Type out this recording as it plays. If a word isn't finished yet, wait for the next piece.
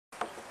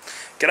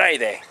G'day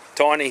there,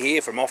 Tiny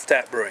here from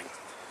Offtap Brewing.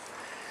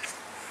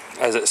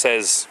 As it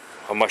says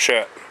on my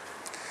shirt,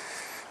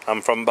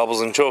 I'm from Bubbles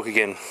and Chalk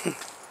again.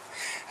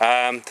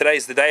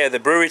 Today's the day of the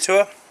brewery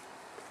tour.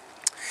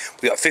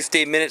 We got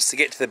 15 minutes to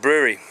get to the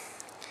brewery.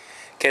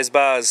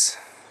 Kezbar's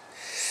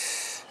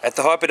at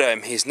the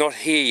Hyperdome. He's not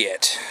here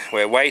yet.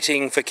 We're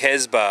waiting for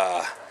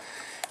Kezbar.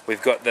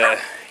 We've got the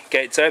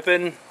gates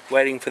open,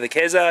 waiting for the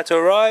Kezar to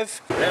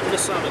arrive. Out in the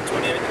sun at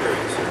 28 degrees.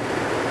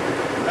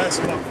 That's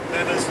a great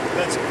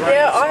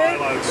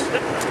silos.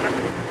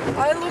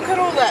 I look at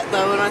all that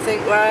though and I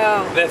think,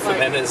 wow. They're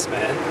fermenters,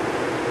 man.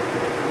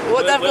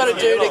 What they've got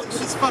to do to...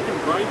 It's fucking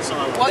grain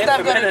silos. What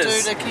they've got to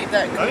do to keep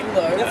that cool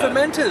though. They're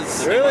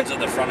fermenters. The ones at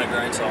the front of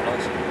grain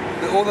silos.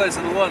 All those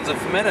little ones are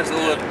fermenters,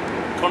 all the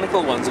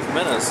conical ones are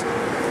fermenters.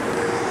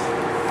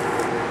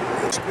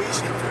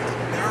 Squeezing through the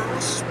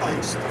narrowest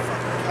space to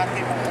fucking cut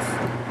him off.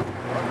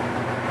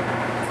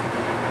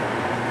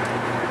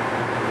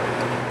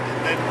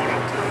 And then what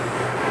I'm doing,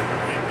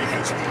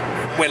 because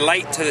We're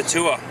late to the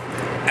tour.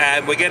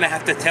 And we're going to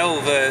have to tell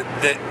we're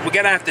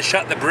going to have to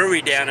shut the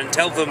brewery down and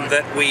tell them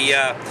that we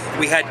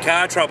had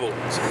car trouble,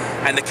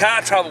 and the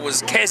car trouble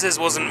was Kez's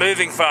wasn't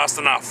moving fast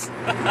enough.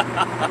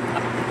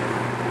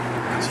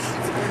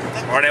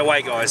 We're on our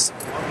way, guys.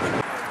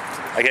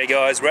 Okay,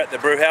 guys, we're at the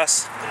brew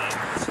house.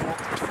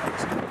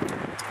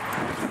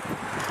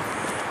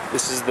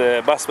 This is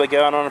the bus we're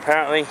going on,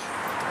 apparently.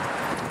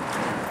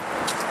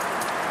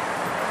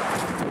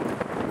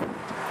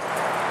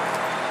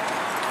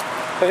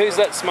 So who's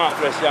that smart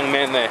dressed young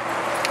man there?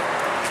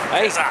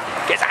 Hey? Kezar!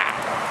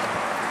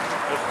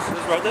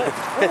 It's right there.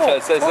 Oh,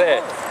 it says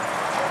there.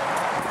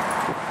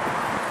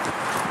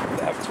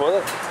 They have a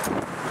toilet.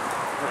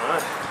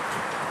 Alright.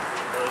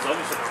 Well, there's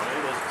obviously not any,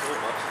 there's a tour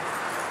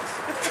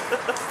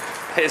bus.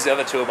 Here's the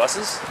other tour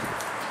buses.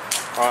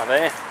 Right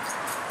there.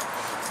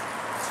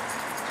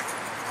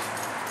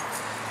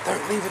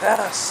 Don't leave without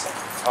us.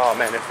 Oh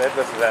man, if they've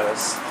left without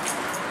us.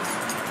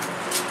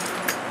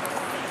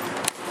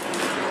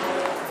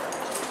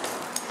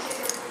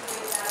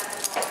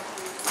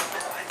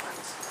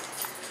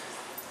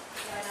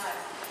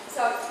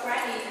 So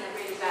Granny's in a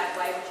really bad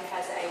way when she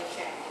has a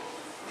check.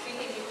 She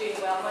thinks she's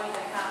doing well, only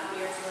they can't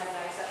beer and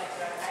lemonade, so that's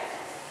okay.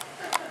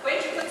 When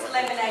she puts the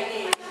lemonade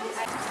in...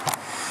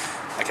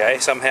 Okay,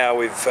 somehow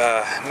we've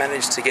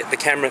managed to get the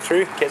camera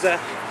through. Kezar.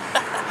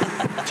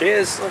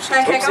 Cheers.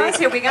 Okay guys,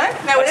 here we go.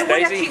 Now it would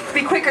Daisy.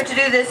 actually be quicker to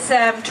do this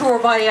tour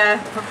by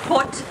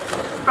foot.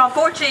 But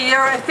unfortunately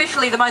you're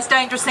officially the most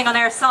dangerous thing on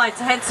our site,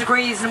 so hence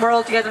degrees and we're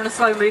all together in a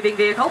slow moving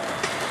vehicle.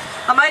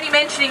 I'm only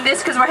mentioning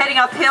this because we're heading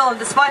uphill, and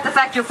despite the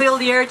fact you'll feel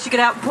the urge to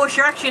get out and push,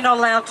 you're actually not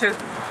allowed to.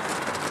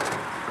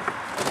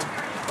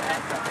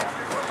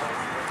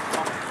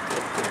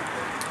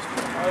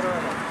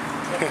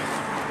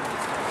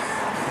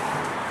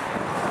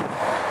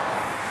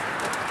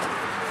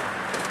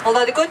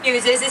 Although the good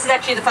news is this is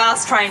actually the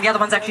fast train, the other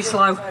one's actually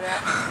slow.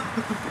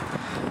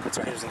 That's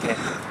right, he doesn't care.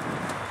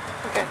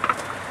 Okay.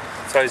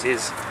 So's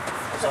his.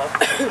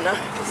 No.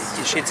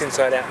 Your shit's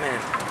inside out,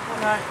 man.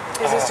 No,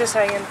 this is just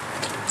hanging.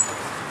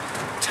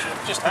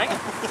 Just hanging.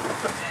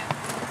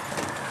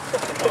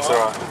 That's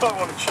alright. I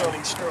wanted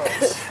shining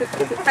straws.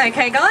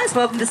 Okay guys,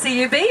 welcome to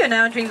CUB. You're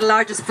now entering the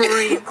largest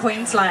brewery in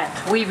Queensland.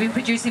 We've been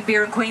producing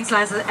beer in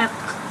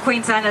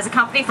Queensland as a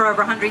company for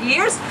over 100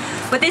 years.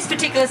 But this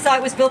particular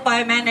site was built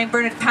by a man named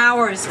Bernard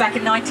Powers back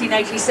in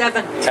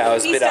 1987.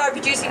 He started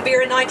producing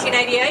beer in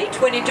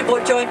 1988, went into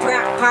joint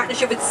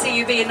partnership with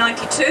CUB in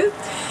 92,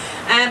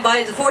 and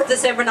by the 4th of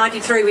December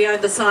 93 we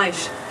owned the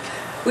site.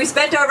 We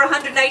spent over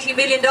 $180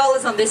 million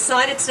on this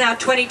site. It's now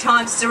 20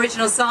 times its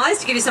original size.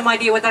 To give you some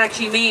idea what that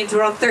actually means,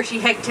 we're on 30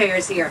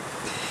 hectares here.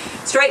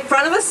 Straight in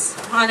front of us,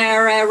 on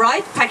our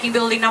right, packing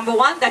building number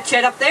 1, that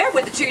shed up there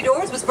with the 2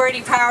 doors was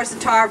Bernie Powers'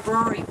 entire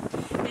brewery.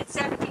 It's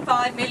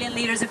 75 million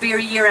litres of beer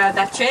a year out of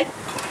that shed.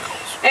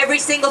 Every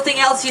single thing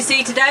else you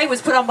see today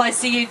was put on by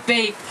CUB,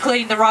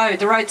 including the road.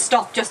 The road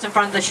stopped just in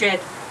front of the shed.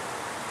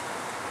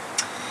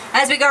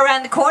 As we go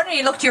around the corner,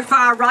 you look to your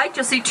far right,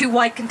 you'll see 2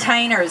 white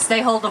containers.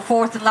 They hold the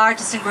 4th and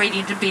largest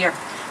ingredient in beer.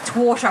 It's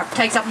water. It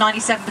takes up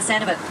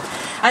 97% of it.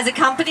 As a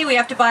company, we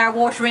have to buy our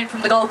water in from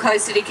the Gold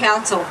Coast City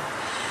Council.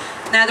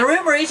 Now, the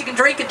rumour is you can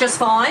drink it just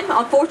fine.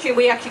 Unfortunately,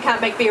 we actually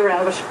can't make beer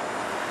out of it.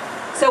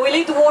 So we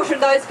leave the water in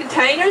those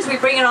containers, we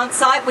bring it on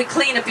site, we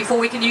clean it before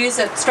we can use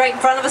it. Straight in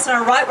front of us on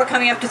our right, we're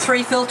coming up to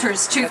 3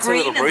 filters, 2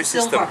 green and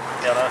silver.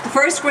 The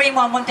first green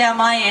one down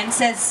my end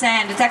says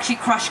sand. It's actually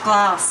crushed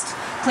glass.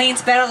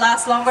 Cleans better,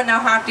 lasts longer, no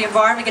harm to the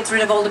environment, gets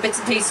rid of all the bits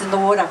and pieces in the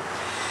water.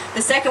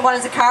 The second one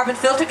is a carbon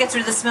filter, gets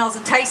rid of the smells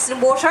and tastes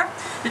in water.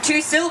 The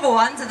 2 silver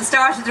ones are the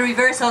start of the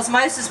reverse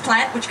osmosis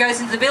plant, which goes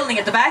into the building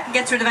at the back and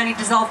gets rid of any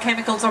dissolved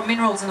chemicals or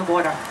minerals in the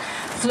water.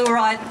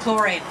 Fluoride and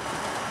chlorine.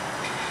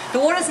 The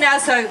water's now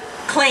so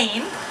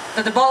clean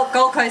that the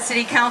Gold Coast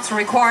City Council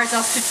requires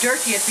us to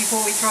dirty it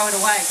before we throw it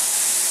away.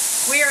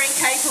 We are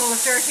incapable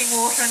of dirtying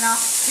water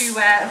enough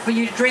to, for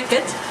you to drink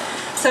it,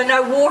 so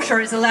no water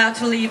is allowed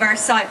to leave our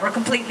site. We're a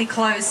completely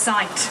closed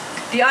site.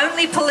 The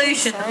only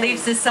pollution that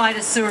leaves this site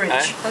is sewage.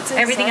 That's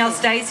Everything insane. else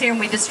stays here and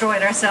we destroy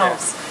it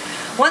ourselves.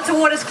 Once the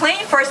water's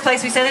clean, first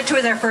place we send it to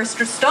is our first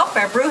stop,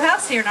 our brew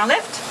house here on our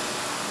left.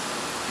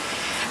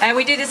 And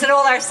we do this at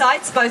all our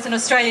sites, both in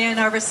Australia and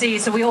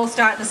overseas, so we all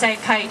start on the same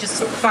page as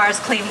far as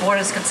clean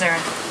water is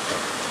concerned.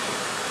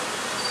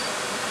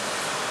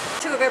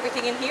 Two of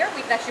everything in here,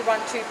 we can actually run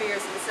 2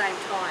 beers at the same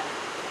time.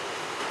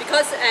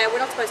 Because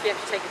we're not supposed to be able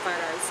to take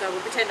photos, so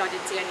we'll pretend I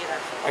didn't see any of that.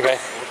 Okay,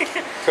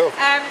 cool.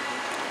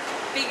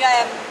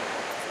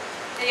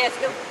 Yes,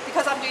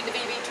 because I'm doing the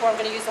BB tour, I'm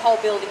going to use the whole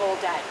building all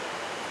day.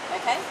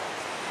 Okay?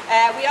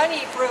 We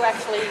only brew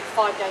actually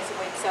 5 days a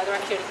week, so they're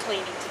actually only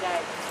cleaning today.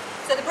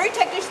 So the brew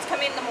technicians come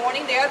in the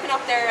morning, they open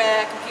up their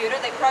computer,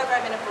 they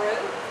program in a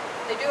brew.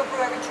 They do a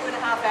brew every 2.5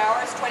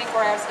 hours, 24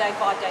 hours a day,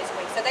 5 days a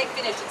week. So they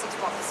finish at 6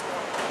 o'clock this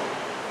morning.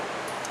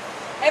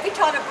 Every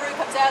time a brew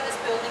comes out of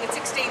this building, it's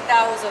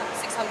 16,666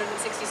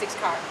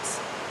 cartons.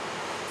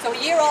 So a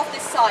year off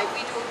this site,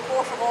 we do a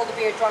quarter of all the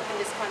beer drunk in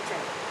this country,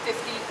 50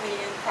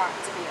 million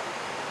cartons of beer.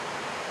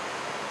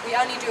 We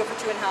only do it for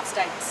 2.5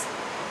 states.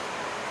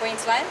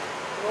 Queensland,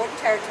 Northern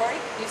Territory,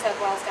 New South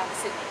Wales down to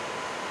Sydney.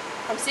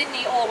 From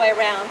Sydney all the way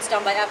around, it's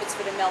done by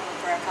Abbotsford and Melbourne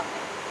for our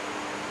company.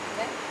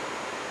 Okay?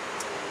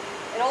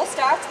 It all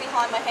starts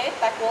behind my head,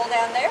 back wall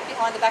down there.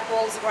 Behind the back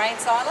wall is a grain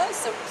silo.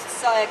 So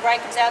grain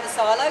comes out of the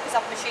silo, goes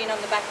up a machine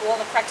on the back wall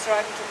and cracks it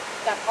open to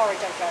that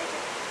porridge I showed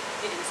you.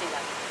 You didn't see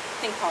that.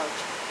 Pink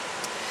porridge.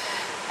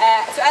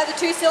 So out of the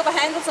 2 silver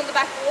handles on the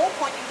back wall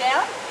pointing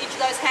down, each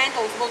of those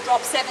handles will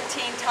drop 17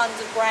 tonnes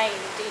of grain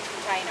into each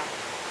container.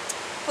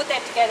 Put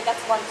that together,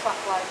 that's 1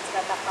 truckload. It's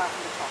about that far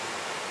from the top.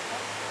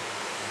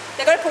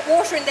 They're going to put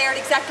water in there at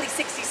exactly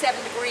 67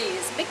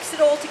 degrees, mix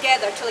it all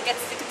together till it gets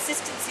the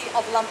consistency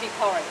of lumpy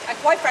porridge. And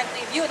quite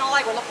frankly, if you and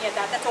I were looking at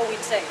that, that's all we'd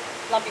see,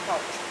 lumpy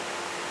porridge.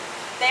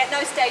 They at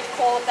no stage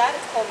call it that,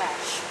 it's called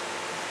mash.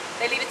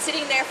 They leave it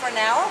sitting there for an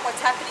hour.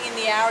 What's happening in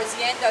the hour is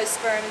the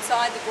endosperm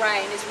inside the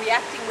grain is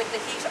reacting with the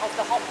heat of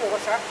the hot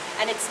water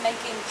and it's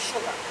making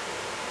sugar.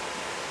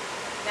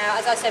 Now,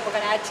 as I said, we're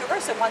going to add sugar,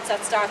 so once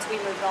that starts, we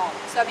move it on.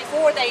 So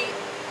before they,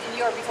 in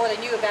Europe, before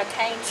they knew about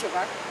cane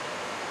sugar,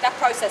 that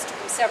process took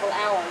them several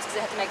hours because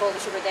they had to make all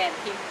the sugar then.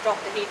 Drop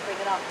the heat, bring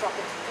it up, drop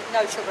it,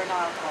 no sugar, no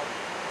alcohol.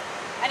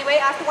 Anyway,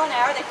 after 1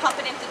 hour, they pump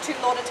it into 2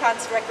 loaded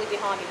tons directly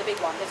behind me, the big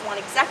one. There's one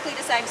exactly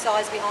the same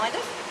size behind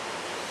it.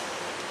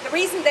 The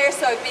reason they're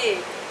so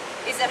big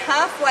is that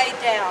halfway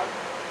down,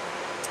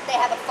 they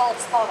have a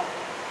false bottom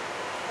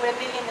with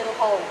 1 million little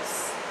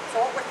holes.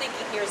 So what we're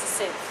thinking here is a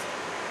sieve.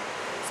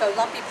 So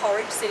lumpy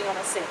porridge sitting on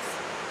a sieve.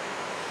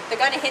 They're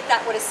going to hit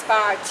that with a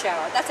sparge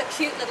shower. That's a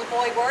cute little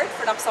boy word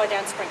for an upside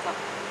down sprinkler.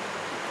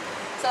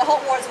 So the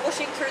hot water is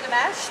whooshing through the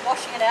mash,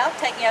 washing it out,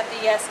 taking out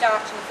the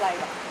starch and the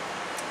flavour.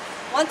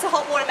 Once the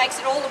hot water makes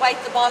it all the way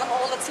to the bottom,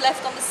 all that's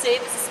left on the sieve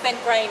is the spent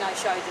grain I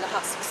showed you, the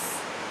husks.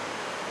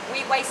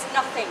 We waste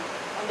nothing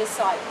on this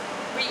site.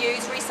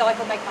 Reuse,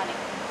 recycle, make money.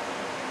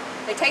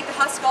 They take the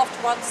husk off to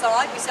one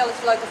side, we sell it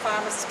to local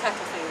farmers as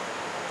cattle food.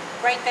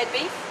 Grain-fed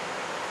beef,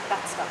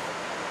 that stuff.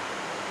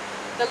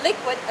 The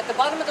liquid at the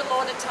bottom of the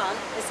loaded ton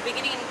is the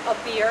beginning of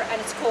beer and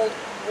it's called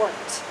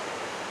wort.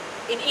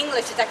 In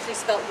English it's actually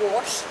spelled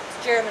wash. It's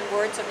a German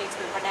word, so it needs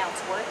to be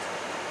pronounced wort.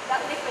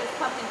 That liquid is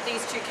pumped into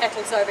these 2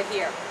 kettles over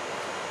here.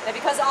 Now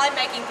because I'm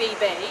making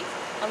BB,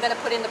 I'm going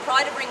to put in the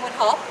Pride of Ringwood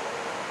hop.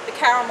 The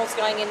caramel's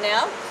going in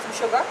now, some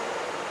sugar.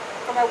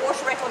 From our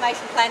water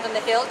reclamation plant on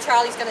the hill,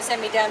 Charlie's going to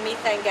send me down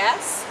methane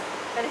gas.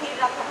 I'm going to heat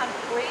it up to 100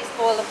 degrees,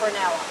 boil it for an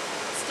hour,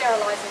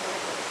 sterilising the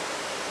liquid.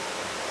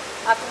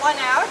 After 1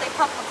 hour, they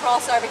pump them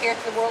across over here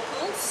to the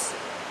whirlpools.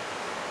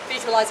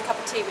 Visualise a cup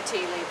of tea with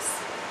tea leaves.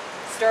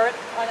 Stir it.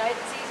 Oh no,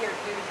 it's easier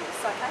to do with this,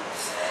 okay?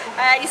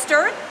 You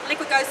stir it,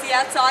 liquid goes to the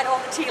outside,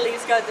 all the tea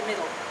leaves go to the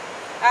middle.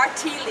 Our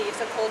tea leaves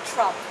are called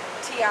trub,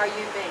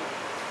 T-R-U-B.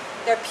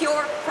 They're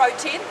pure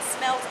protein,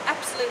 smells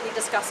absolutely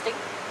disgusting,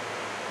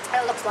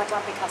 and it looks like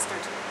lumpy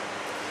custard.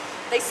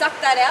 They suck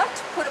that out,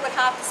 put it with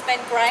half the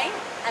spent grain,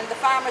 and the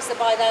farmers that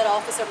buy that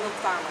off are milk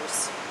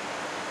farmers.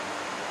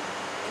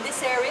 In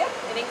this area,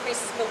 it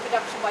increases milk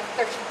production by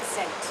 30%.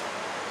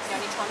 It's the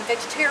only time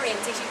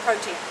vegetarians eating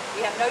protein.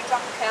 We have no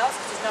drunk cows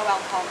because there's no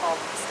alcohol involved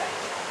at this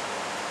stage.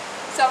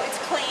 So it's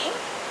clean,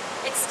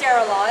 it's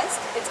sterilised,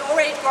 it's all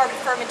ready to go over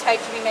to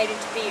fermentation to be made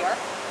into beer.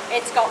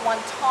 It's got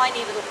one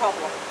tiny little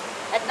problem.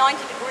 At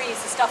 90 degrees,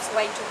 the stuff's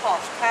way too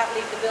hot. You can't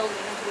leave the building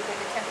until we bring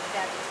the temperature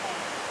down to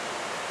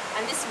 10.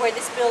 And this is where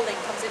this building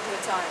comes into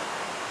its own.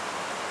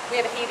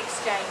 We have a heat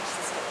exchange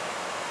system.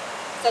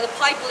 So the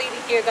pipe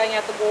leading here going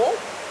out the wall,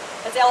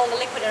 there's all the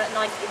liquid in at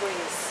 90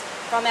 degrees.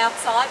 From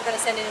outside, we're going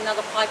to send in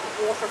another pipe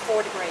with water at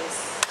 4 degrees.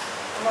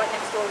 And right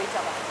next door to each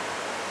other.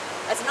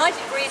 As the 90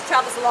 degrees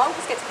travels along,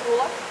 this gets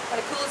cooler. When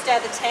it cools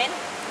down to 10,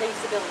 it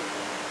leaves the building.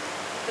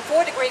 The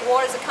 4-degree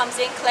water as it comes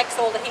in collects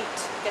all the heat.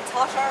 It gets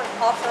hotter and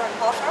hotter and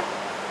hotter.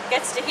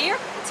 Gets to here,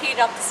 it's heated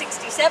up to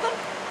 67,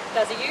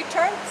 does a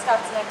U-turn,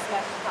 starts the next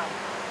mash to come.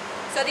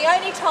 So the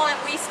only time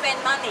we spend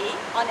money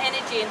on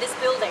energy in this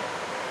building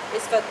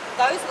is for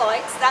those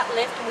lights, that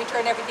lift, and we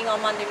turn everything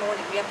on Monday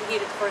morning. We have to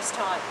heat it the first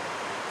time.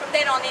 From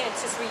then on in,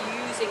 it's just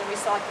reusing and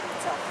recycling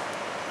itself.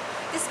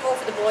 This is more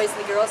for the boys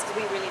and the girls because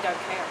we really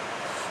don't care.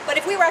 But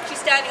if we were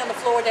actually standing on the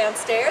floor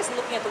downstairs and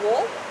looking at the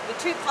wall, the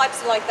two pipes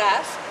are like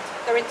that.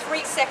 They're in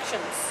 3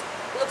 sections.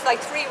 It looks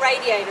like 3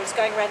 radiators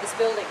going around this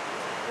building.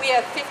 We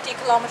have 50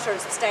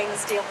 kilometres of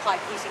stainless steel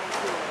pipe heating and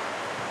cooling.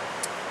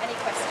 Any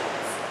questions?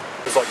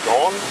 It's like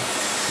gone.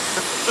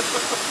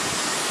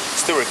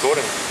 Still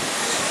recording.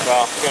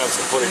 Well, we're going to have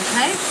some footage.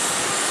 Okay.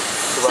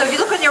 So if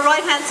you look on your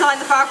right hand side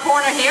in the far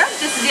corner here,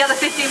 this is the other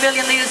 50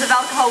 million litres of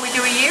alcohol we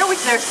do a year, which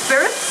are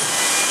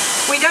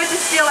spirits. We don't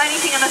distill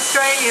anything in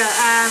Australia.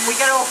 We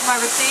get it all from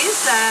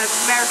overseas,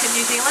 America,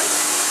 New Zealand.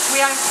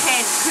 We own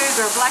 10,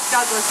 Cougar, Black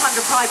Douglas,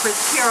 100 Pipers,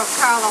 Kira,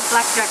 Carlton,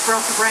 Blackjack,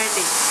 Barossa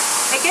Brandy.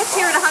 It gets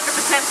here at 100%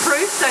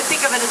 proof, so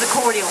think of it as a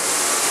cordial.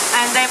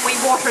 And then we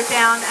water it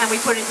down and we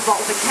put it into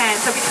bottles and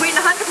cans. So between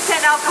the 100%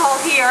 alcohol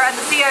here and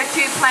the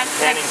CO2 plant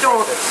next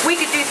door, we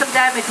could do some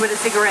damage with a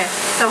cigarette.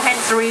 So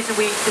hence the reason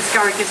we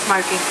discourage your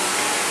smoking.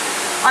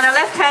 On our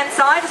left-hand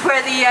side is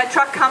where the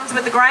truck comes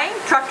with the grain.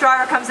 Truck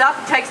driver comes up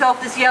and takes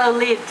off this yellow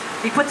lid.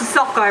 He puts a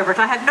sock over it.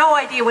 I have no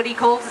idea what he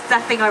calls it. It's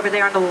that thing over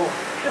there on the wall.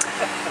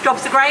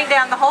 Drops the grain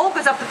down the hole,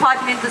 goes up the pipe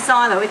and into the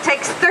silo. It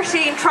takes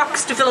 13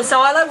 trucks to fill a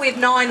silo. We have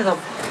 9 of them.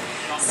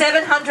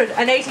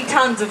 780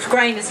 tonnes of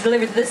grain is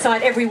delivered to this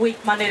site every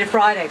week, Monday to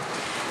Friday.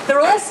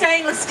 They're all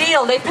stainless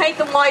steel. They paint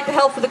them white to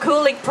help with the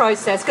cooling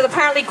process because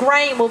apparently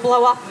grain will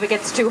blow up if it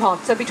gets too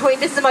hot. So this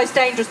is the most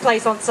dangerous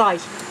place on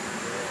site.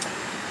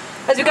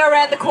 As we go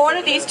around the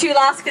corner, these 2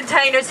 last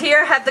containers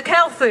here have the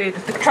cow food,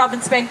 the trub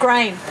and spent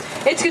grain.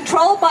 It's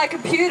controlled by a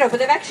computer, but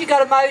they've actually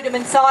got a modem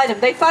inside them.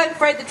 They phone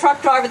Fred, the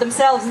truck driver,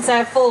 themselves and say,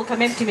 "I'm full,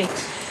 come empty me."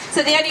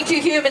 So the only 2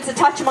 humans that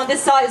touch them on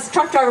this side is the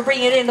truck driver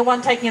bringing it in, the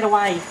one taking it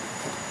away.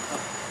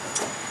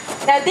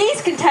 Now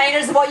these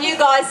containers are what you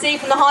guys see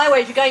from the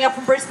highways. You're going up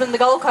from Brisbane and the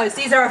Gold Coast.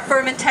 These are our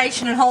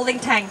fermentation and holding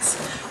tanks.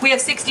 We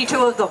have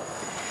 62 of them.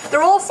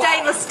 They're all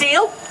stainless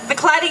steel. The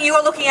cladding you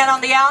are looking at on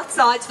the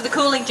outsides for the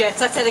cooling jets.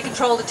 That's how they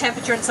control the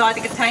temperature inside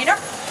the container.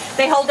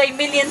 They hold 1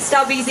 million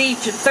stubbies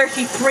each and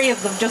 33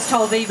 of them just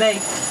hold VB.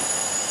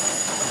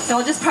 So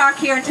I'll just park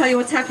here and tell you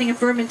what's happening in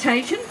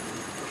fermentation.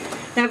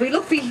 Now if we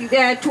look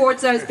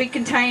towards those big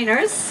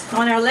containers,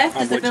 on our left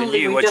is the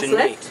building we just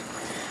left.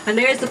 And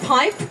there's the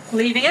pipe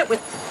leaving it,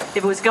 if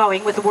it was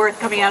going, with the wort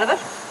coming out of it.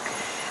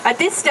 At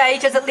this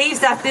stage, as it leaves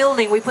that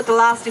building, we put the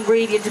last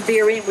ingredient of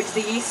beer in, which is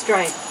the yeast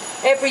strain.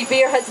 Every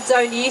beer has its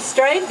own yeast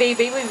strain. VB,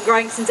 we've been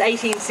growing since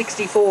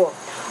 1864.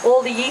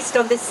 All the yeast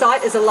on this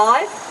site is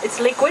alive, it's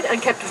liquid and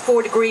kept at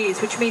 4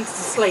 degrees, which means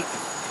to sleep.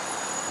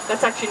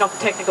 That's actually not the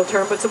technical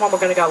term, but it's the one we're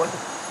going to go with.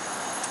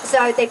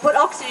 So they put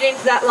oxygen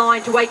into that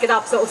line to wake it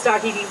up so it will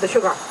start heating the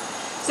sugar.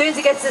 As soon as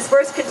it gets this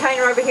first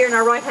container over here on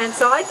our right hand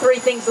side, 3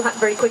 things will happen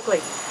very quickly.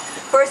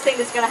 First thing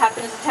that's going to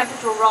happen is the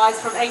temperature will rise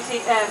from 10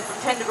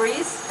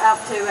 degrees up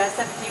to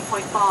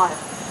 17.5.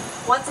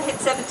 Once it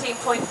hits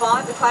 17.5,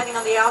 the cladding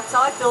on the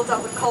outside builds up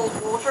with cold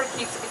water. It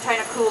keeps the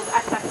container cooled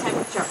at that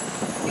temperature.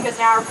 Because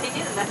in our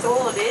opinion, and that's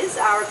all it is,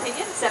 our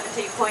opinion,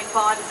 17.5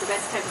 is the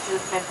best temperature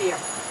to ferment beer.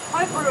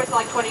 Home brewers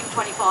like 20 to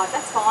 25,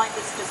 that's fine,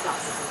 that's just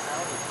us.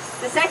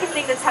 The second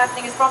thing that's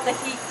happening is from the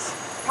heat,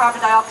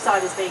 carbon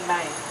dioxide is being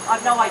made.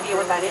 I've no idea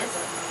what that is.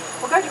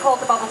 We're going to call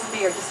it the bubbles of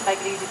beer, just to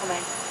make it easy for me.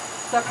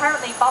 So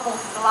apparently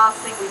bubbles is the last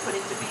thing we put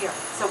into beer.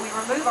 So we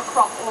remove or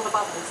crop all the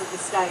bubbles at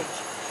this stage.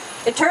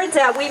 It turns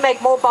out we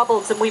make more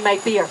bubbles than we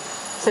make beer.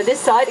 So this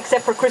side,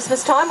 except for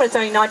Christmas time when it's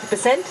only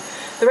 90%,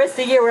 the rest of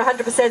the year we're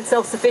 100%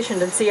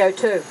 self-sufficient in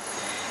CO2.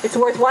 It's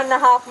worth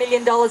 $1.5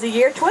 million a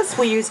year to us.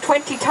 We use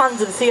 20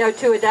 tonnes of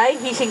CO2 a day,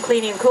 heating,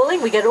 cleaning and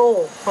cooling. We get it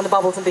all from the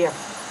bubbles and beer.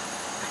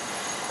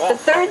 The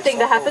third thing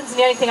that happens, and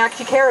the only thing I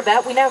actually care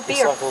about, we now have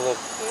beer.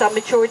 It's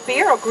unmatured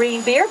beer or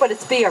green beer, but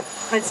it's beer.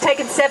 And it's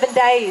taken 7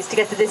 days to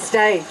get to this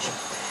stage.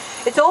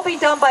 It's all been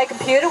done by a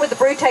computer with the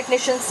brew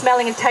technicians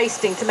smelling and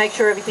tasting to make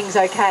sure everything's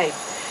okay.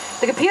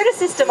 The computer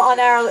system on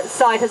our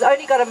site has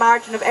only got a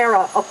margin of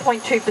error of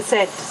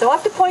 0.2%. So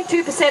up to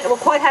 0.2% it will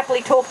quite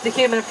happily talk to the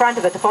human in front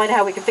of it to find out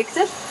how we can fix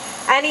it.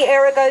 Any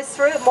error goes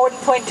through at more than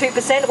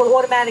 0.2%, it will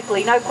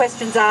automatically, no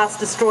questions asked,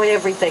 destroy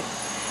everything.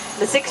 In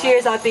the 6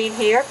 years I've been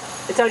here,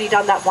 it's only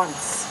done that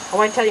once. I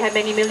won't tell you how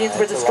many millions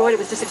were destroyed, it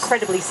was just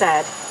incredibly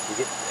sad.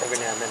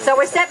 So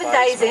we're 7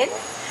 days in.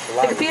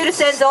 The computer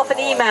sends off an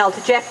email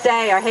to Jeff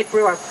Day, our head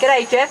brewer.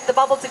 G'day Jeff, the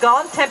bubbles are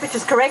gone,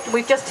 temperature's correct, and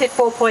we've just hit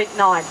 4.9.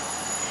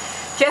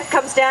 Jeff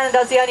comes down and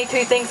does the only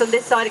 2 things on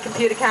this side a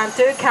computer can't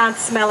do, can't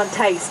smell and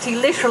taste. He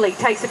literally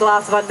takes a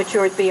glass of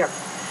unmatured beer.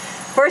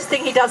 First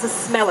thing he does is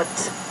smell it.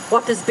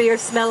 What does beer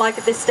smell like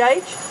at this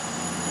stage?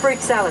 Fruit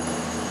salad.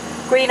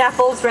 Green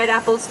apples, red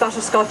apples,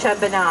 butterscotch and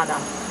banana.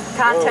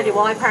 Can't tell you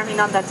why, apparently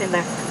none of that's in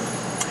there.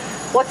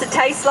 What's it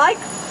taste like?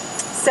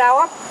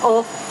 Sour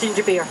or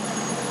ginger beer.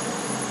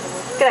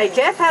 G'day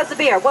Jeff, how's the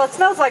beer? Well, it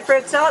smells like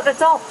fruit salad,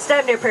 that's all. It's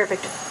damn near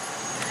perfect.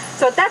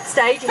 So at that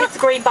stage, he hits the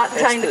green button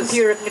telling the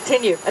computer to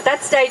continue. At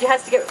that stage, he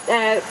has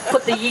to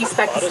put the yeast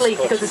back to sleep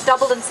because it's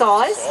doubled in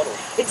size.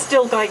 It's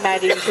still going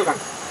mad eating sugar.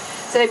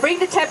 So they bring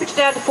the temperature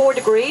down to 4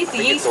 degrees,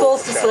 the yeast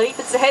falls to sleep,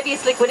 it's the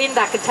heaviest liquid in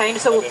that container,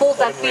 so we'll fold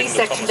that B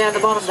section down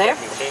the bottom there,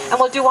 and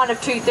we'll do one of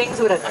two things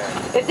with it.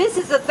 If this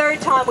is the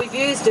third time we've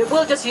used it,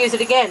 we'll just use it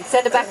again.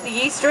 Send it back to the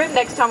yeast room,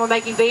 next time we're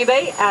making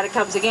VB, out it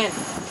comes again.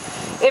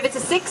 If it's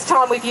the 6th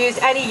time we've used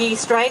any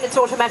yeast strain, it's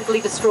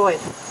automatically destroyed.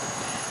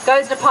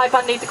 Goes in a pipe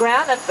underneath the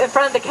ground, and in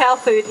front of the cow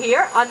food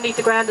here, underneath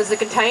the ground is a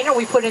container,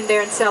 we put in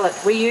there and sell it.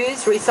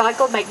 Reuse,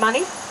 recycle, make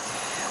money.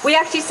 We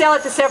actually sell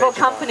it to several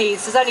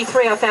companies. There's only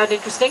 3 I found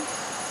interesting.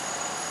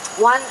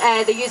 One,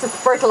 they use it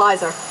for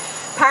fertilizer.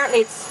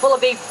 Apparently it's full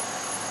of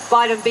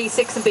vitamin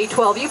B6 and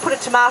B12. You put a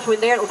tomato in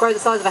there, it'll grow the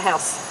size of a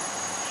house.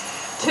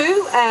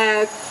 2,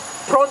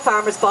 prawn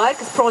farmers buy it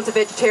because prawns are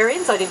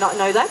vegetarians. I did not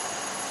know that.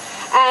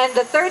 And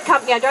the 3rd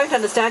company I don't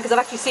understand because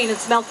I've actually seen and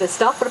smelt this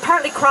stuff, but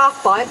apparently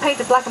Kraft buy it, paint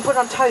it black and put it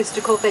on toast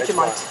to call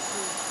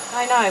Vegemite.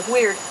 I know,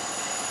 weird.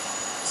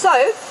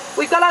 So,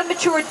 we've got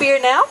unmatured beer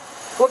now.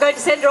 We're going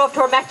to send it off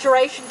to our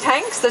maturation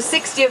tanks. There's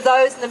 60 of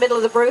those in the middle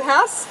of the brew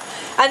house.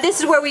 And this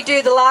is where we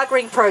do the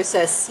lagering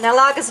process. Now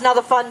lager is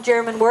another fun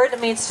German word.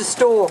 It means to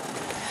store.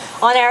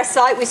 On our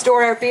site we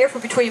store our beer for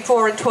between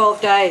 4 and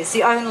 12 days.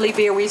 The only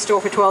beer we store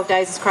for 12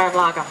 days is Crown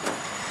Lager.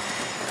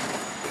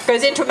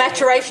 Goes into a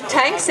maturation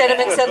tank,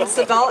 sediment settles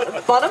to the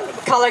bottom,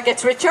 colour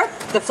gets richer,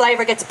 the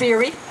flavour gets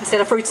beery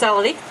instead of fruit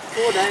salady.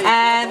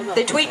 And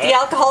they tweak the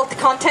alcohol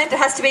content. It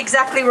has to be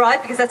exactly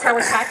right because that's how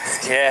it's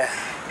packed. Yeah.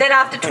 Then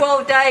after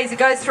 12 days, it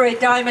goes through a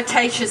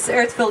diatomaceous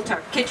earth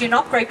filter. Kid you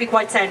not, great big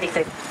white sandy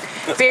thing.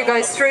 Beer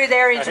goes through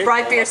there into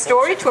bright beer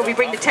storage where we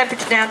bring the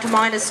temperature down to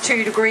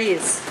 -2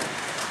 degrees.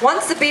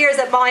 Once the beer is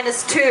at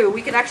 -2,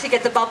 we can actually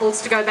get the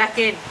bubbles to go back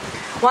in.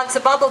 Once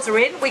the bubbles are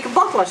in, we can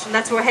bottle it, and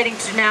that's what we're heading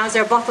to now is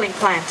our bottling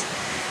plant.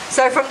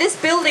 So from this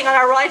building on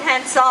our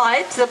right-hand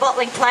side to the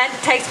bottling plant,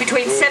 it takes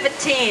between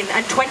 17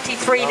 and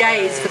 23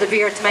 days for the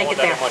beer to make it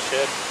there.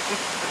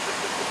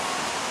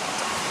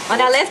 On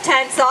our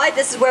left-hand side,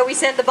 this is where we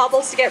send the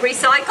bubbles to get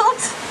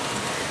recycled.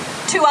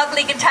 2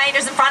 ugly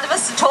containers in front of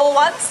us, the tall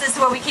ones. This is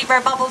where we keep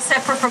our bubbles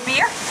separate for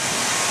beer.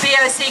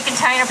 BOC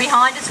container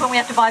behind us when we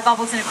have to buy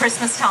bubbles in at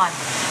Christmas time.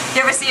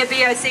 You ever see a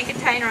BOC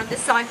container on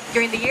this side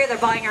during the year? They're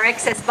buying our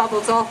excess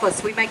bubbles off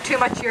us. We make too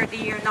much during the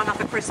year and not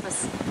enough at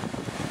Christmas.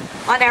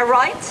 On our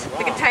right,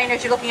 the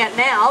containers you're looking at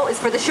now is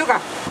for the sugar.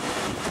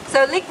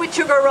 So liquid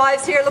sugar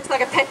arrives here, looks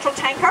like a petrol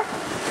tanker.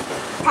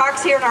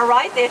 Parks here on our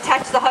right, they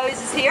attach the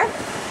hoses here.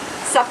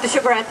 Suck the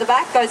sugar out the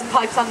back, goes in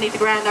pipes underneath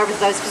the ground over to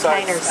those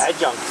containers. So it's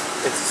adjunct.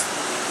 It's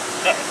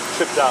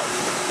tripped up.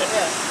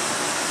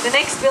 The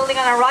next building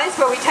on our right is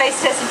where we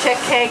taste test and check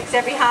kegs.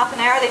 Every half an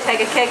hour they take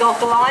a keg off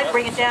the line,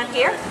 bring it down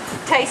here,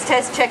 taste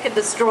test, check and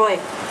destroy.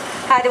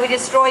 How do we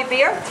destroy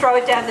beer? Throw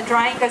it down the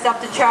drain, goes up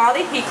to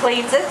Charlie, he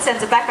cleans it,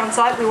 sends it back on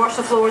site, we wash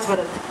the floors with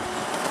it.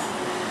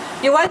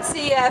 You won't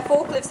see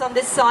forklifts on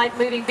this site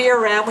moving beer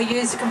around, we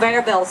use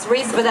conveyor belts. The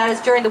reason for that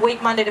is during the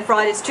week, Monday to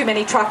Friday, there's too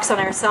many trucks on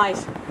our site.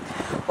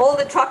 All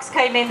the trucks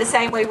came in the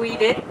same way we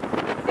did.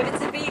 If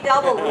it's a B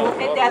double, we'll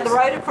head down the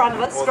road in front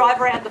of us,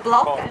 drive around the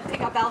block and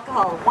pick up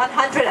alcohol.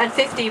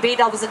 150 B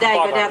doubles a day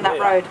go down that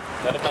road.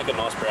 That'd make a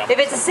nice brown. If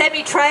it's a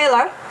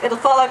semi-trailer, it'll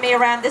follow me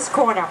around this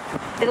corner.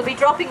 It'll be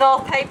dropping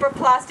off paper,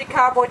 plastic,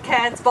 cardboard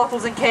cans,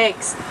 bottles and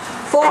kegs.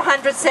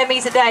 400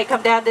 semis a day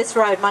come down this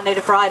road Monday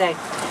to Friday.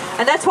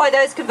 And that's why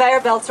those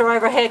conveyor belts are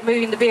overhead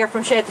moving the beer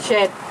from shed to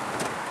shed.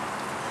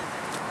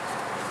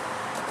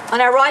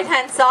 On our right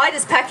hand side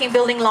is packing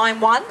building line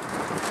 1.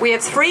 We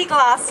have 3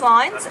 glass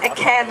lines, a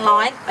can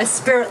line, a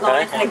spirit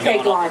line and a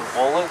keg line.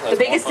 The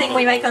biggest thing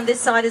we make on this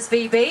side is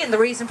VB, and the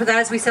reason for that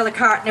is we sell a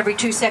carton every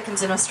 2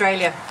 seconds in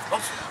Australia.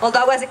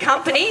 Although as a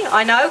company,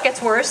 I know it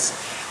gets worse,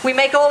 we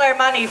make all our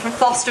money from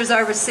Foster's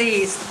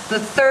overseas, the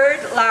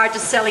 3rd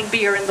largest selling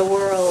beer in the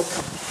world.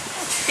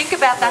 Think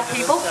about that,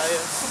 people.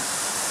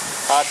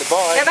 Hard to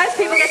buy. Now most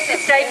people get to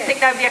this stage and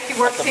think nobody actually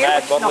works here,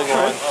 which is not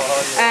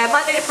true.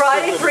 Monday to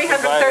Friday,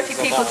 330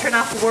 people turn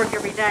up for work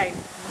every day.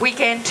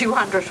 Weekend,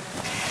 200.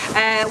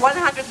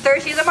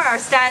 130 of them are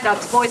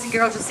stand-ups, boys and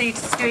girls with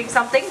seats doing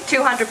something.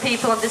 200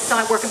 people on this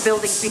side working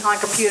buildings behind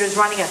computers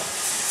running it.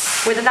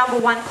 We're the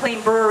 #1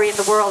 clean brewery in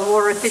the world,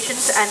 water efficient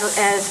and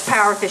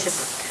power efficient.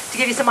 To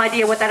give you some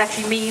idea what that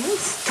actually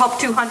means, top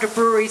 200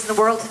 breweries in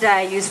the world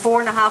today use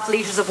 4.5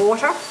 litres of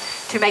water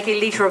to make a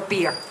litre of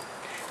beer.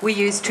 We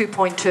use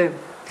 2.2.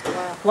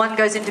 One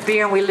goes into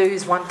beer and we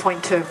lose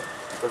 1.2.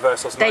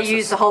 Reverse osmosis. They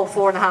use the whole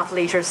 4.5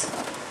 litres.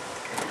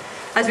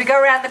 As we go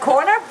around the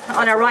corner,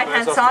 on our right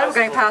hand side, we're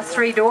going past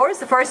 3 doors.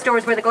 The first door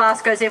is where the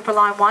glass goes in for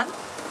line 1.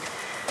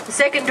 The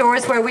second door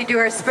is where we do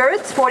our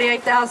spirits,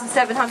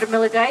 48,700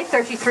 ml a day,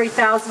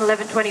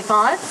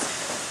 33,1125.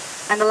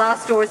 And the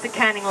last door is the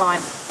canning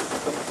line.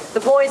 The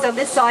boys on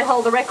this side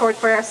hold the record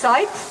for our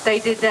site. They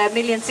did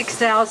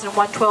 1,006,000 in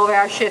one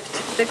 12-hour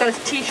shift. They've got a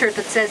t-shirt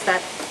that says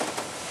that.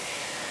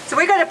 So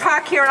we're going to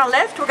park here on our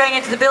left. We're going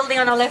into the building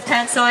on our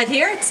left-hand side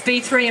here. It's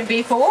B3 and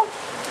B4.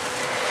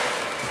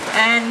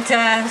 And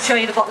show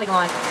you the bottling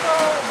line.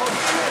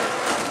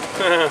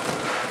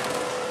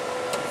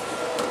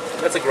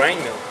 That's a grain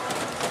mill.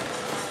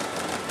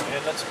 Yeah,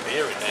 that's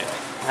beer in there.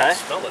 Hey? I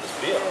smell it as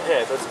beer.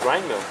 Yeah, that's a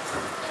grain mill.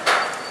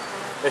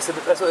 They said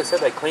that's what they said.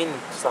 They clean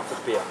stuff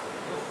with beer.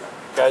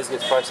 Goes,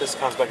 gets processed,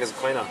 comes back as a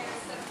cleaner.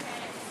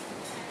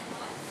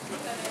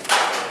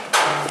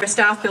 Our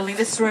staff building.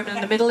 This room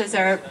in the middle is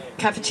our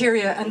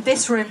cafeteria, and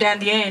this room down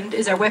the end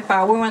is our wet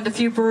bar. We're one of the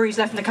few breweries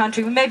left in the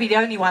country, we may be the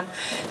only one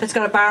that's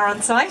got a bar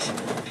on site.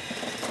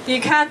 You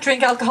can't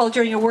drink alcohol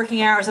during your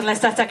working hours unless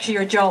that's actually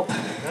your job.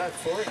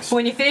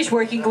 When you finish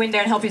work, you can go in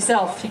there and help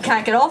yourself. You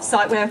can't get off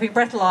site without being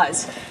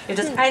breathalyzed. If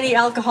there's any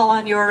alcohol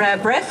on your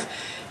breath,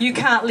 you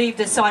can't leave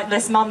the site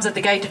unless mum's at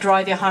the gate to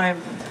drive you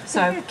home.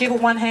 So give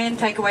it one hand,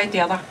 take away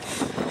the other.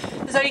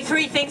 There's only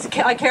 3 things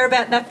I care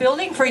about in that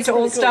building for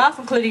all staff,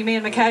 including me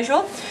and my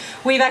casual.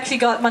 We've actually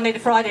got Monday to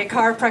Friday a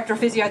chiropractor,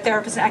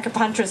 physiotherapist and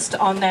acupuncturist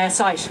on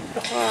site.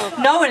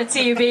 No one at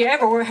CUB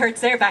ever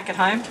hurts their back at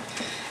home.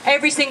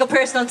 Every single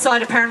person on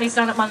site apparently is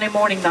done it Monday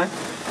morning though.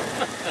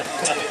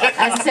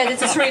 As I said,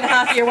 it's a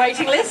 3.5-year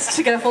waiting list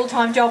to get a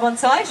full-time job on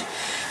site.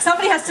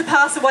 Somebody has to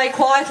pass away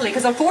quietly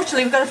because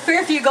unfortunately we've got a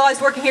fair few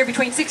guys working here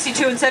between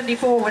 62 and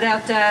 74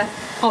 without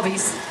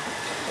hobbies.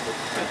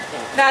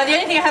 Now, the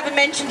only thing I haven't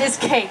mentioned is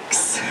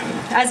cakes.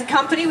 As a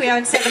company, we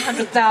own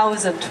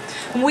 700,000.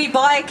 When we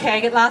buy a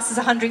keg, it lasts us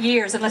 100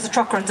 years unless a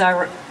truck runs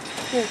over it.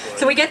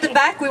 So we get them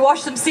back, we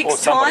wash them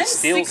 6 times.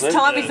 6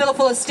 times we fill it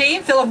full of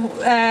steam,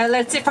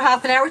 let it sit for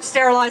half an hour to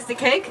sterilise the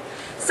keg.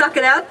 Suck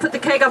it out, put the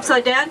keg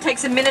upside down,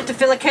 takes a minute to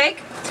fill a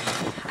keg.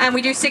 And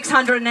we do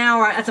 600 an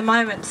hour at the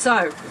moment.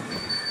 So,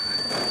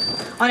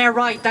 on our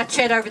right, that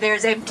shed over there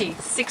is empty.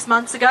 6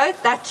 months ago,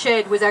 that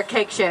shed was our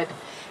keg shed.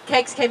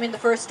 Kegs came in the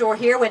first door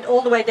here, went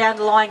all the way down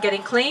the line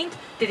getting cleaned,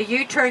 did a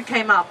U-turn,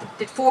 came up,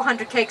 did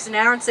 400 kegs an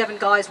hour and 7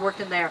 guys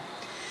worked in there.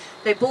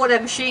 They bought a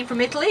machine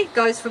from Italy,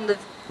 goes from the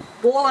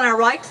wall on our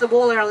right to the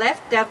wall on our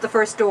left, down to the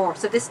first door.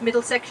 So this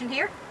middle section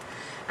here.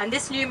 And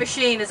this new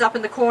machine is up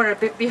in the corner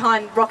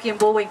behind Rocky and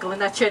Bullwinkle in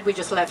that shed we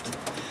just left.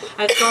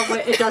 And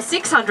it does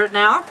 600 an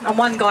hour and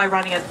 1 guy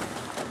running it.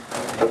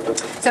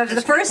 So for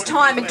the first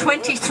time in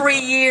 23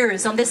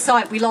 years on this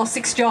site we lost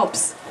 6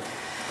 jobs.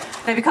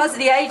 Now, because of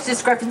the age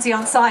discrepancy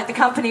on site, the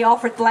company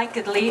offered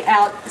blanketly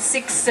out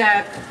 6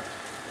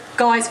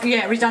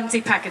 redundancy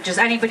packages.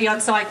 Anybody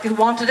on site who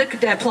wanted it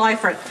could apply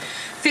for it.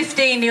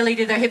 15 nearly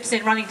did their hips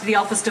in running to the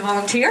office to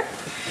volunteer.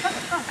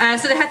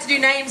 So they had to do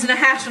names in a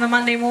hat on a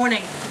Monday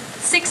morning.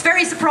 6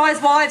 very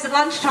surprised wives at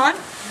lunchtime,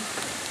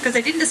 because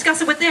they didn't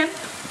discuss it with them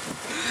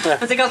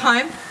as they got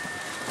home.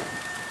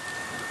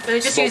 But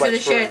they just used it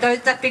as shed.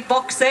 That big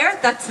box there,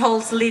 that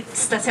holds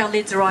lids. That's how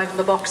lids arrive in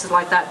the boxes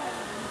like that.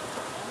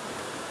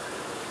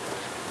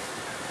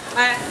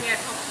 Yeah.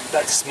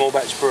 That's small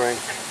batch brewing.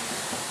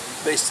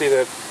 They see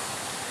those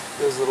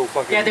little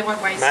fucking they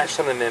won't waste match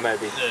on in there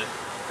maybe. Yeah.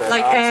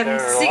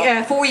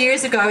 Like 4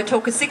 years ago, it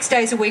took us 6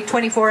 days a week,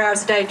 24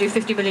 hours a day to do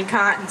 50 million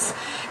cartons.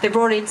 They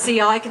brought in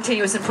CI,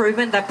 continuous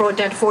improvement, that brought it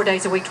down to 4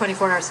 days a week,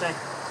 24 hours a day.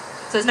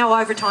 So there's no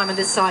overtime on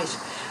this site.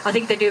 I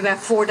think they do about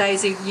 4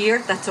 days a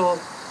year, that's all.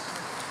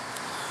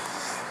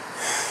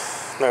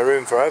 No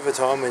room for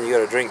overtime when you got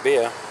to drink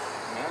beer.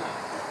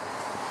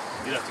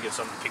 You'd have to get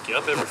something to pick you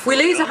up every We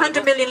lose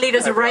 100 million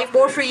litres of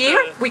rainwater a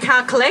year. We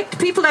can't collect.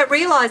 People don't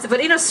realise it,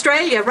 but in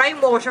Australia,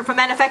 rainwater for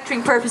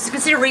manufacturing purposes is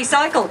considered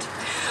recycled.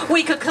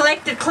 We could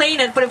collect it, clean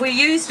it, but if we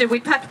used it,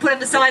 we'd have to put it on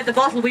the side of the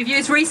bottle. We've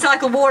used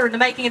recycled water in the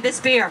making of this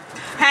beer.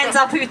 Hands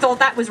up who thought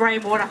that was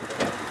rainwater.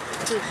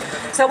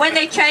 So when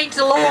they change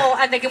the law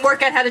and they can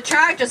work out how to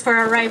charge us for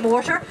our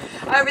rainwater,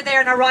 over there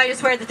on our right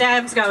is where the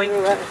dam's going.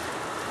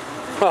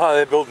 Oh,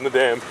 they're building the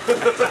dam.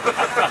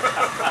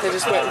 They're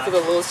just waiting for the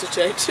laws to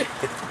change.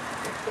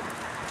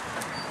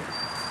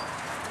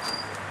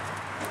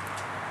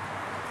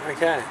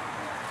 Okay.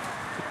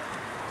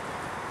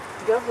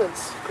 The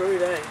government's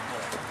screwed, eh?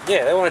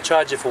 Yeah, they want to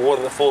charge you for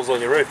water that falls on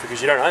your roof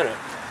because you don't own it.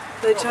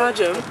 They charge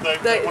them.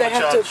 They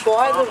have to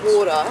buy the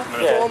water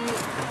from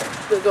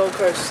the Gold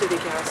Coast City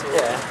Council,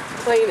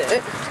 clean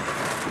it,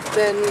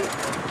 then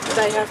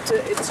they have to,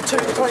 it's too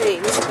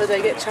clean, so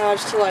they get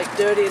charged to like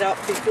dirty it up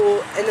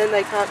before, and then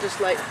they can't just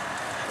like,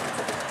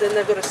 then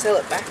they've got to sell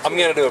it back. I'm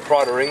going to do a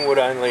Pride of Ringwood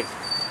only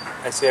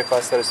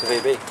ACFI status of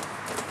EB.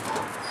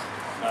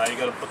 No, you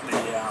got to put the you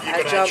got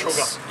to add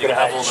sugar. You got to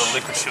have all the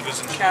liquid sugars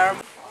and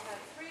caramel. I'll have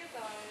 3 of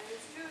those,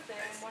 2 of them,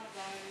 1 of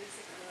those,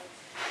 6 of those.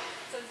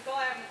 So there's a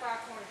guy out in the far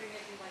corner doing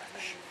anything like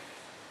me.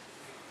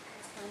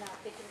 Just coming out,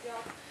 taking a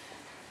job.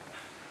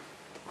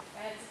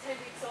 And it's a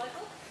 10-week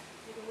cycle.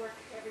 You can work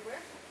everywhere.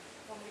 1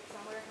 week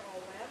somewhere,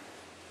 all around.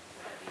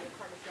 That'd be your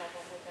permanent job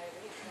on 1 day a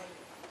week.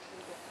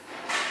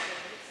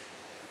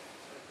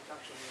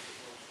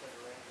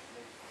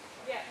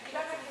 Yeah, you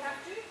don't actually have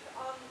to.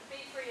 On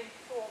B3 and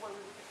 4 where we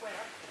would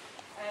declare.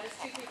 There's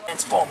 2 people.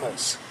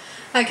 Transformers.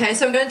 Okay,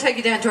 so I'm going to take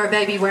you down to our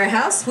baby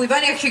warehouse. We've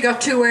only actually got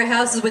 2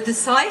 warehouses with this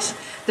site.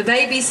 The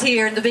baby's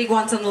here and the big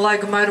one's on the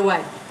Logan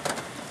motorway.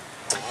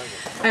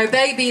 Our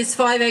baby is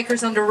 5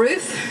 acres under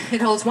roof.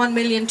 It holds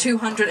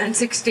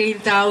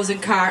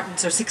 1,216,000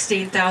 cartons or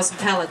 16,000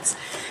 pallets.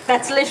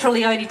 That's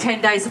literally only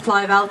 10 days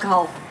supply of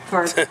alcohol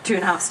for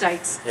 2.5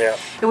 states. Yeah.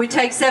 It would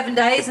take 7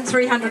 days and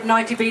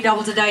 390 B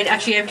doubles a day to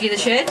actually empty the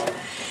shed.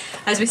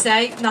 As we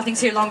say, nothing's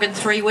here longer than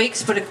 3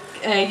 weeks, but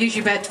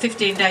usually about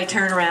 15-day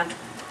turnaround.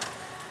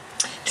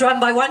 It's run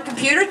by one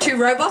computer, 2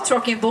 robots,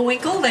 Rocky and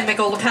Bullwinkle. They make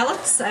all the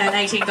pallets, and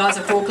 18 guys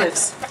on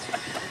forklifts.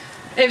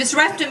 If it's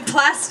wrapped in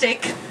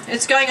plastic,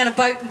 it's going on a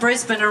boat in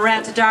Brisbane or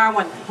around to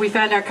Darwin. We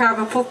found our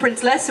carbon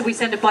footprint's less, so we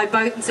send it by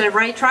boat instead of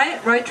road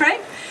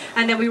train,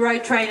 and then we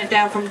road train it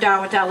down from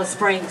Darwin to Alice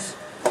Springs.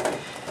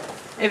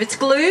 If it's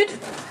glued,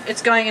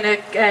 it's going in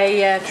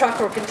a truck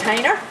or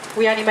container.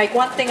 We only make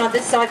one thing on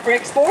this side for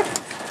export.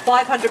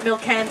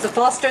 500ml cans of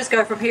Foster's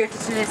go from here to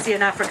Tunisia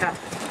in Africa.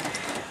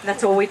 And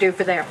that's all we do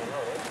for there.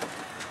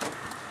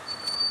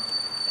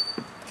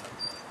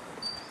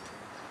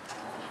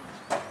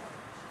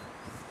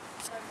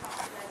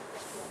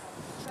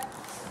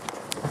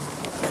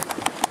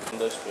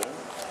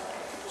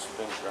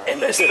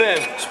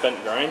 Endosperm.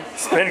 Spent grain.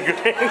 Spent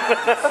grain.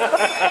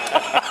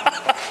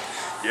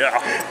 Yeah.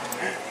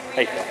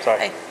 Hey, sorry.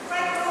 Hey.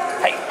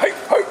 Hey, hey,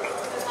 hey.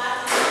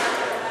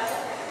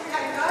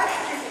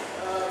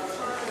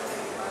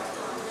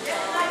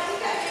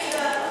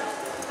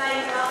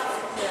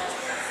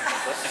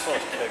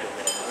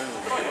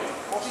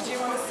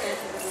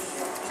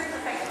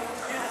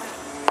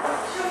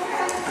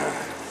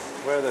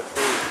 Where are the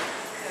food?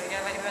 There we go,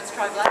 ready for us to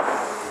try black?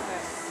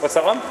 What's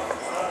that one?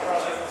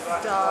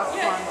 Dark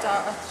one,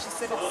 dark. She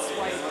said it's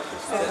white. She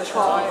said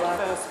try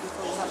first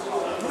before that.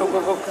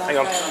 Oh, hang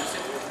on.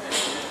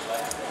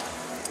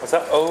 What's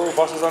that? Oh,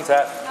 Foster's on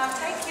tap.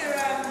 Take your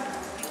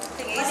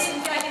thingies.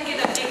 I didn't give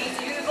them thingies.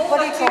 You've all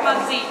got 2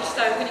 mugs each,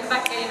 so when you come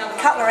back, get another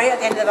Cutlery at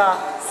the end of the bar.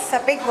 It's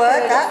a big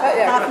word, that,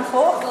 knife and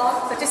fork.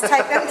 So just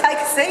take them, take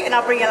a seat, and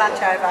I'll bring your lunch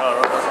over.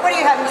 Oh, right. What are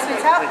you having,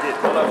 sweetheart?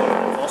 Well, I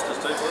want Foster's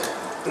too, please.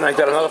 And I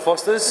got another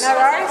Foster's. No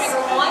worries.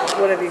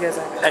 Whatever you guys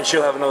have. And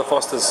she'll have another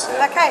Foster's.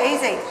 Okay,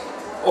 easy.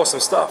 Awesome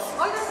stuff.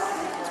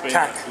 It's been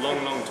Can't. a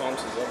long, long time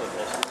since I've had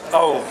Foster's.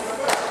 Oh,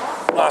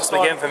 last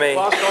weekend for me.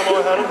 Last time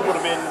I had them would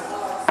have been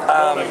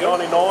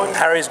 99.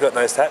 Harry's got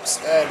those taps.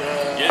 And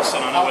Yes,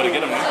 and I know where to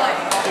get them now.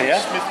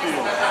 Yeah?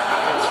 Smithfield.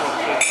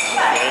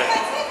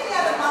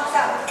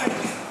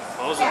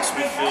 I was in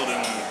Smithfield in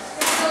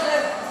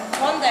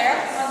One there,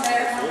 one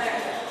there, one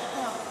there.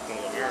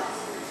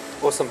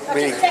 Awesome.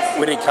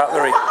 We need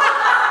cutlery.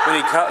 We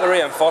need cutlery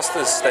and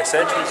Foster's, they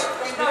said.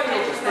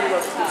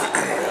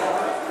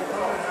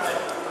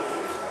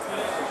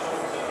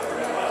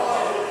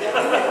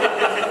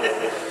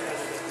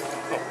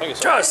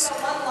 Cheers!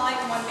 One light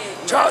and one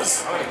mid.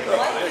 Cheers!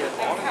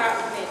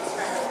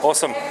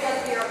 Awesome.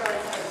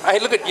 Hey,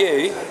 look at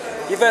you.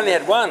 You've only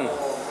had one. You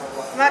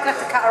might have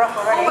to cut her off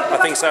already. I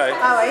think so.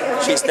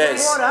 Oh, She's Des.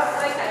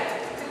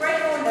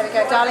 There we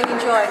go, darling,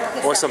 enjoy.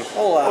 Awesome.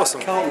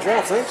 Awesome. Carlton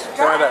draft, thanks. Don't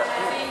worry about it.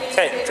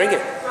 Okay, drink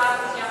it.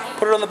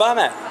 Put it on the bar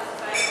mat.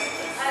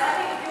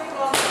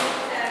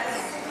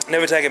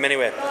 Never take them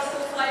anywhere.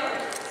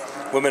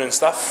 Women and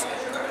stuff.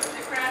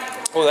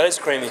 Oh, that is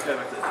creamy.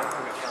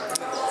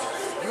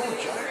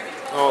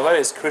 Oh, that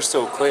is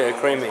crystal clear,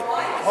 creamy. I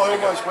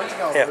almost went to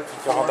go. Yeah,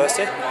 you want those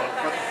two?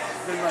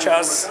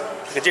 Cheers.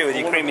 Look at you with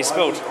your creamy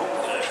spilled.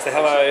 Say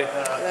hello.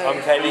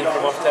 I'm Katie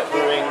from Offtap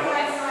Brewing.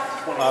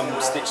 I'm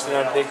stitched and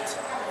unpicked.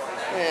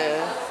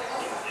 Yeah.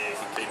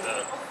 keep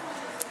that.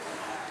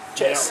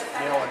 Cheers.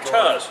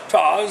 Cheers.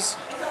 Cheers.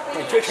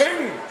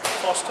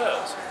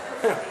 Foster's.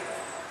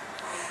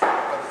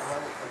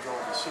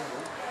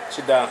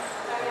 Should do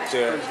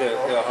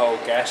a whole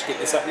gash, get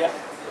this up, yeah?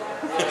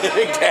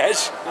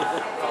 Gash?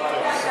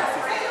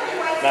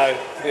 No,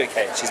 we're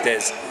okay, she's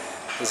Des.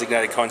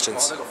 Designated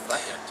conscience. Oh, they got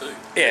flat too.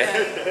 Yeah.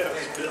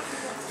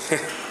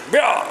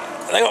 Beer!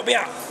 They got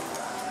beer!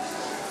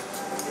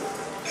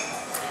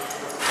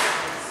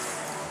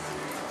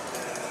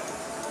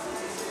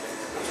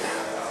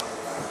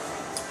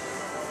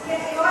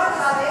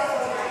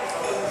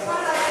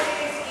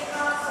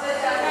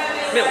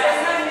 Milk.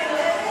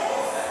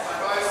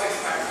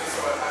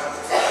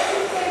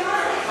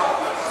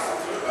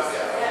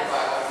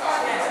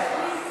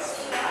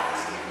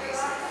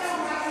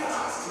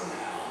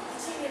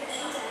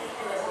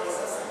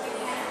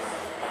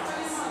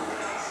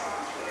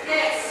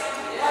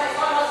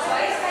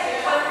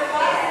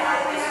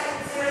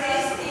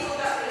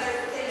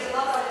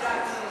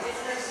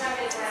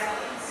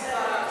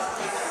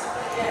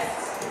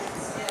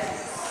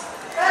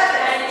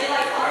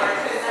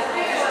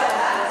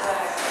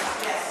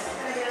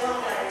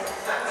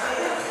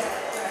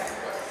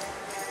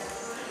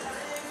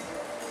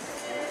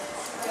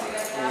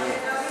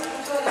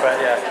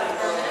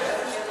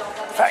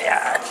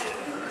 Fire!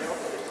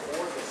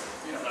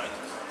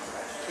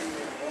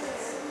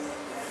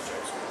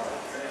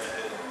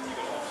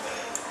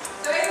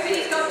 So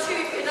everybody's got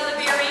another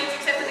beer each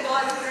except for the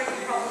guy with the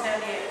drinking problem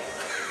down here.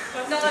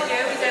 Not like you,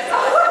 he's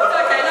outside.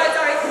 Okay, no,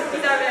 sorry,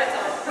 he's over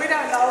outside. We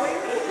don't know him.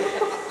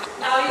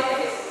 No,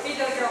 he's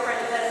got a girlfriend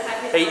that let us have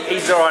his.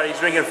 He's alright, he's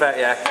drinking fat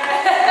yak.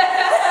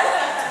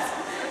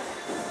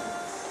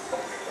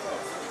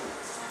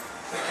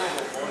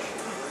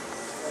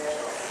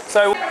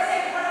 So,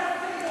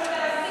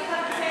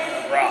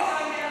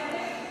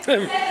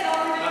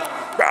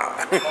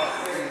 rah.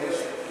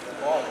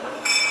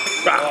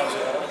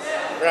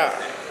 Rah.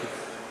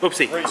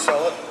 Oopsie.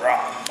 Resell it.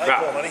 Make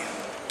more money.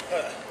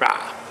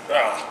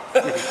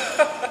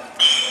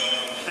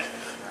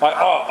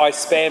 I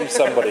spammed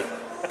somebody.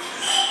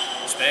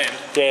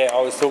 Spammed? Yeah,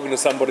 I was talking to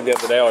somebody the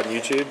other day on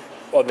YouTube,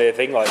 on their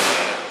thing, like,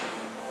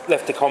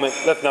 left a comment,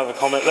 left another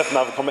comment,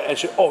 and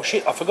she, oh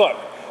shit, I forgot.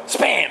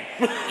 Spam!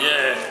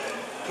 Yeah.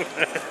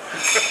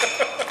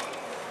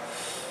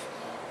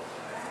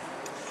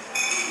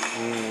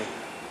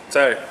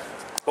 So,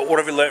 but what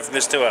have we learnt from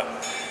this tour?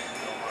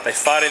 They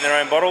fart in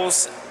their own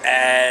bottles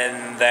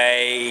and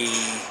they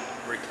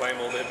Reclaim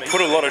all their methane.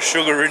 put a lot of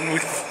sugar in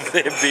with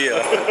their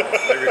beer.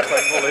 They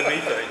reclaim all their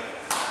methane.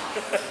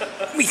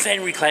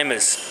 Methane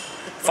reclaimers.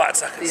 Fart The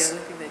suckers.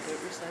 only thing they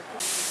don't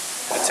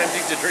recycle.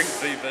 Attempting to drink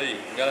VB.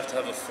 You're going to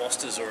have a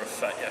Foster's or a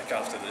Fat Yak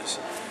after this.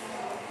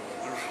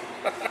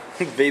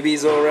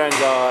 BB's all around,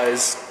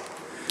 guys.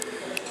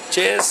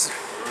 Cheers.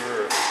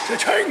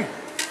 Cha-ching.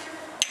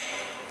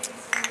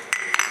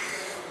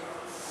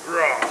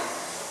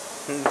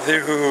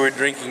 We're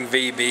drinking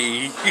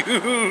VB.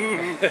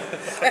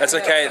 That's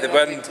okay.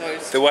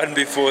 The one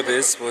before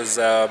this was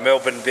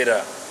Melbourne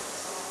Bitter.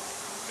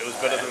 It was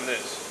better than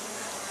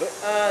this.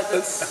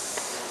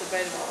 That's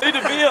debatable. Need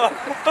a beer!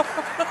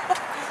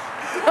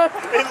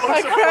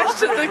 I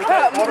crashed at the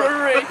Carlton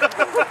Brewery.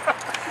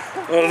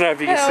 I don't know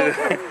if you can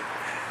see it.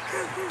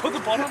 Put the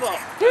bottle up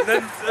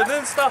and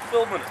then start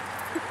filming it.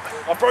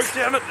 I broke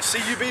down at the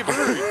CUB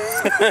brewery.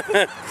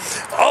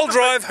 I'll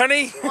drive,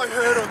 honey. I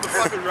heard on the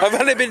fucking I've radio.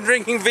 only been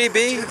drinking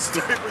VB.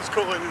 Steve was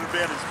calling in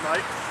about his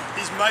mate.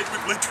 His mate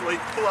would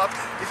literally pull up,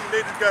 if he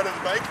needed to go to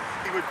the bank,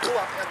 he would pull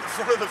up at the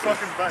front of the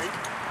fucking bank,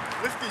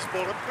 lift his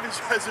bonnet, put his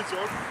hazards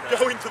on,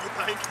 go into the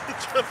bank,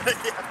 jump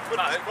back out, put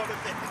his bonnet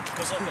down.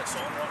 Because I've got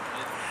sign right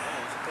there.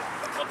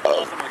 I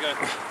pull off and I go,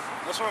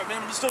 that's alright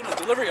man, I'm just doing a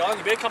delivery, I'll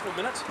only be a couple of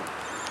minutes.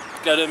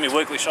 Go do my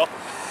weekly shop.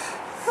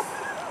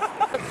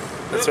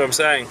 That's what I'm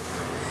saying.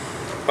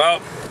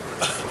 Well,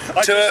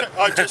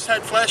 I just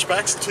had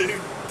flashbacks to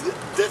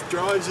death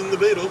drives in the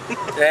Beetle.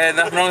 yeah,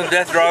 nothing wrong with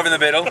death drive in the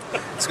middle.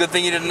 It's a good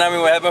thing you didn't know me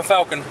when I had my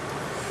Falcon.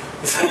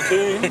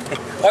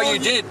 Oh, you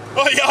did?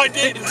 Oh yeah, I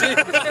did.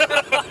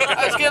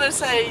 I was gonna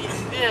say,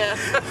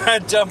 yeah.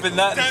 Jump in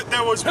that.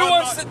 There was Who one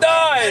wants night, to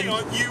die? Hang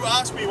on, you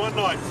asked me one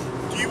night,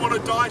 do you want to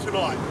die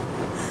tonight?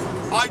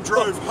 I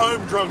drove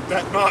home drunk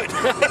that night.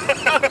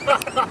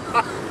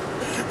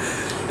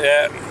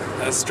 Yeah,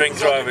 that's drink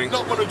driving.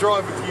 Not want to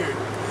drive with you.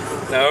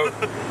 No.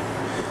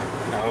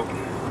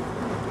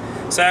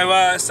 No.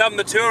 So, sum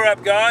the tour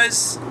up,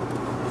 guys.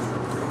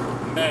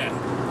 Man,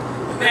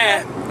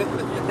 Yeah.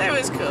 That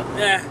was cool.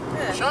 Yeah.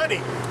 Shiny.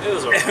 it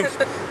was alright.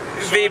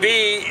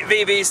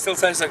 VB still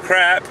tastes like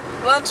crap.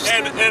 Lunch was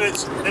And good.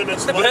 it's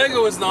The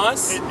burger was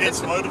nice.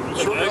 it's loaded with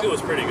The sugar. burger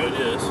was pretty good,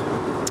 yes.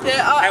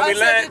 Yeah, And I we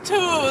said learned- the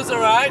tour was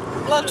alright.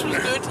 Lunch was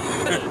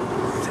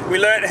good. We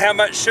learned how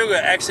much sugar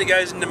actually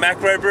goes into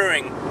macro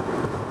brewing.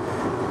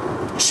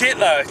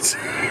 Shitloads.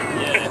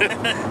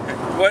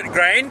 Yeah. What,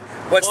 grain?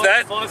 What's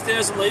that?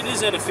 5,000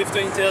 litres out of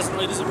 15,000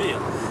 litres of beer.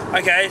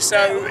 Okay,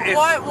 so if,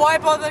 Why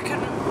bother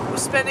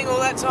spending all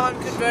that time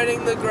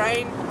converting the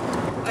grain,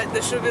 like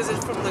the sugars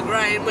from the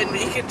grain, when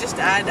you can just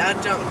add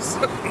adjuncts?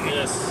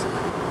 Yes.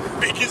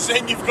 Because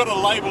then you've got to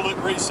label it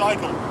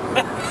recycled.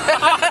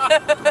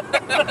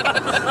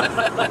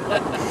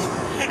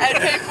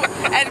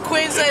 and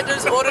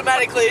Queenslanders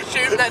automatically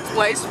assume that's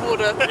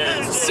wastewater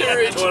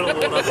sewage. Toilet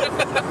water.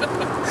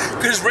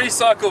 because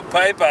recycled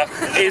paper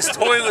is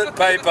toilet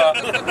paper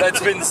that's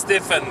been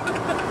stiffened.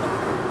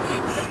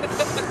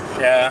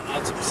 Yeah,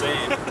 Add some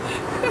sand.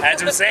 add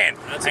some sand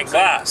Add some and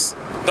glass.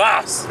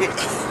 Glass.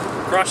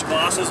 Crushed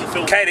glasses and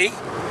fill. Katie,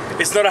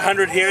 it's not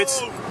 100 here,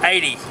 it's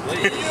 80.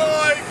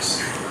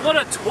 Yikes! What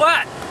a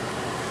twat!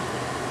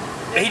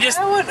 He just,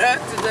 How on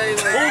earth did they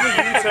All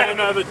the U-turn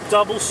over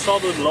double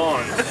solid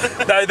lines.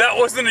 no, that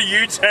wasn't a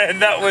U-turn,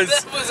 that was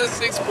That was a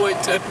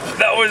 6.2.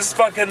 That was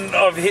fucking,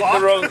 I've hit the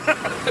wrong...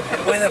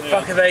 Where the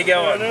fuck are they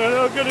going?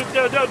 No, get it,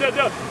 no.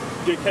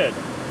 Dickhead.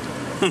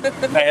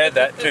 They heard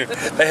that too.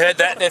 They heard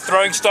that. They're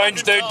throwing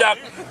stones, dude. Duck.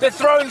 They're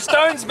throwing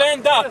stones,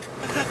 man. Duck.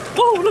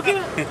 Whoa, look at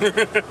it.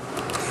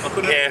 I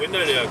couldn't Yeah. have the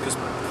window down because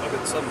I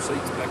got some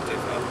seats back too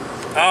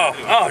far.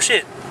 Oh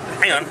shit.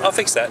 Hang on, I'll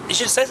fix that. You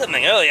should say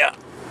something earlier.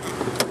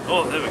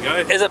 Oh, there we go.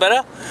 Is it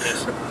better?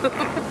 Yes.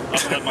 I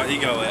should let my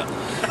ego out.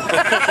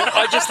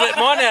 I just let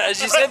mine out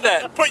as you said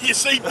that. Put your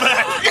seat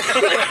back.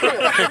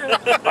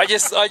 I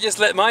just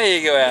let my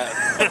ego out.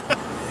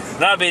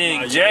 No, I've been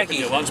eating You opened jerky.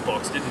 your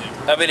lunchbox, didn't you?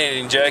 I've been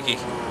eating jerky.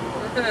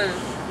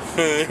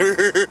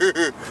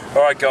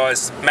 Alright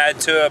guys, mad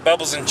tour,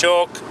 bubbles and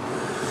chalk.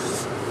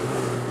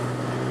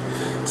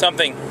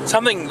 Something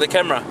the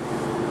camera.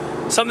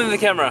 Something the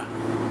camera.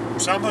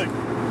 Something.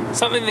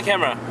 Something the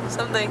camera.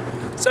 Something.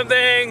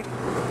 Something.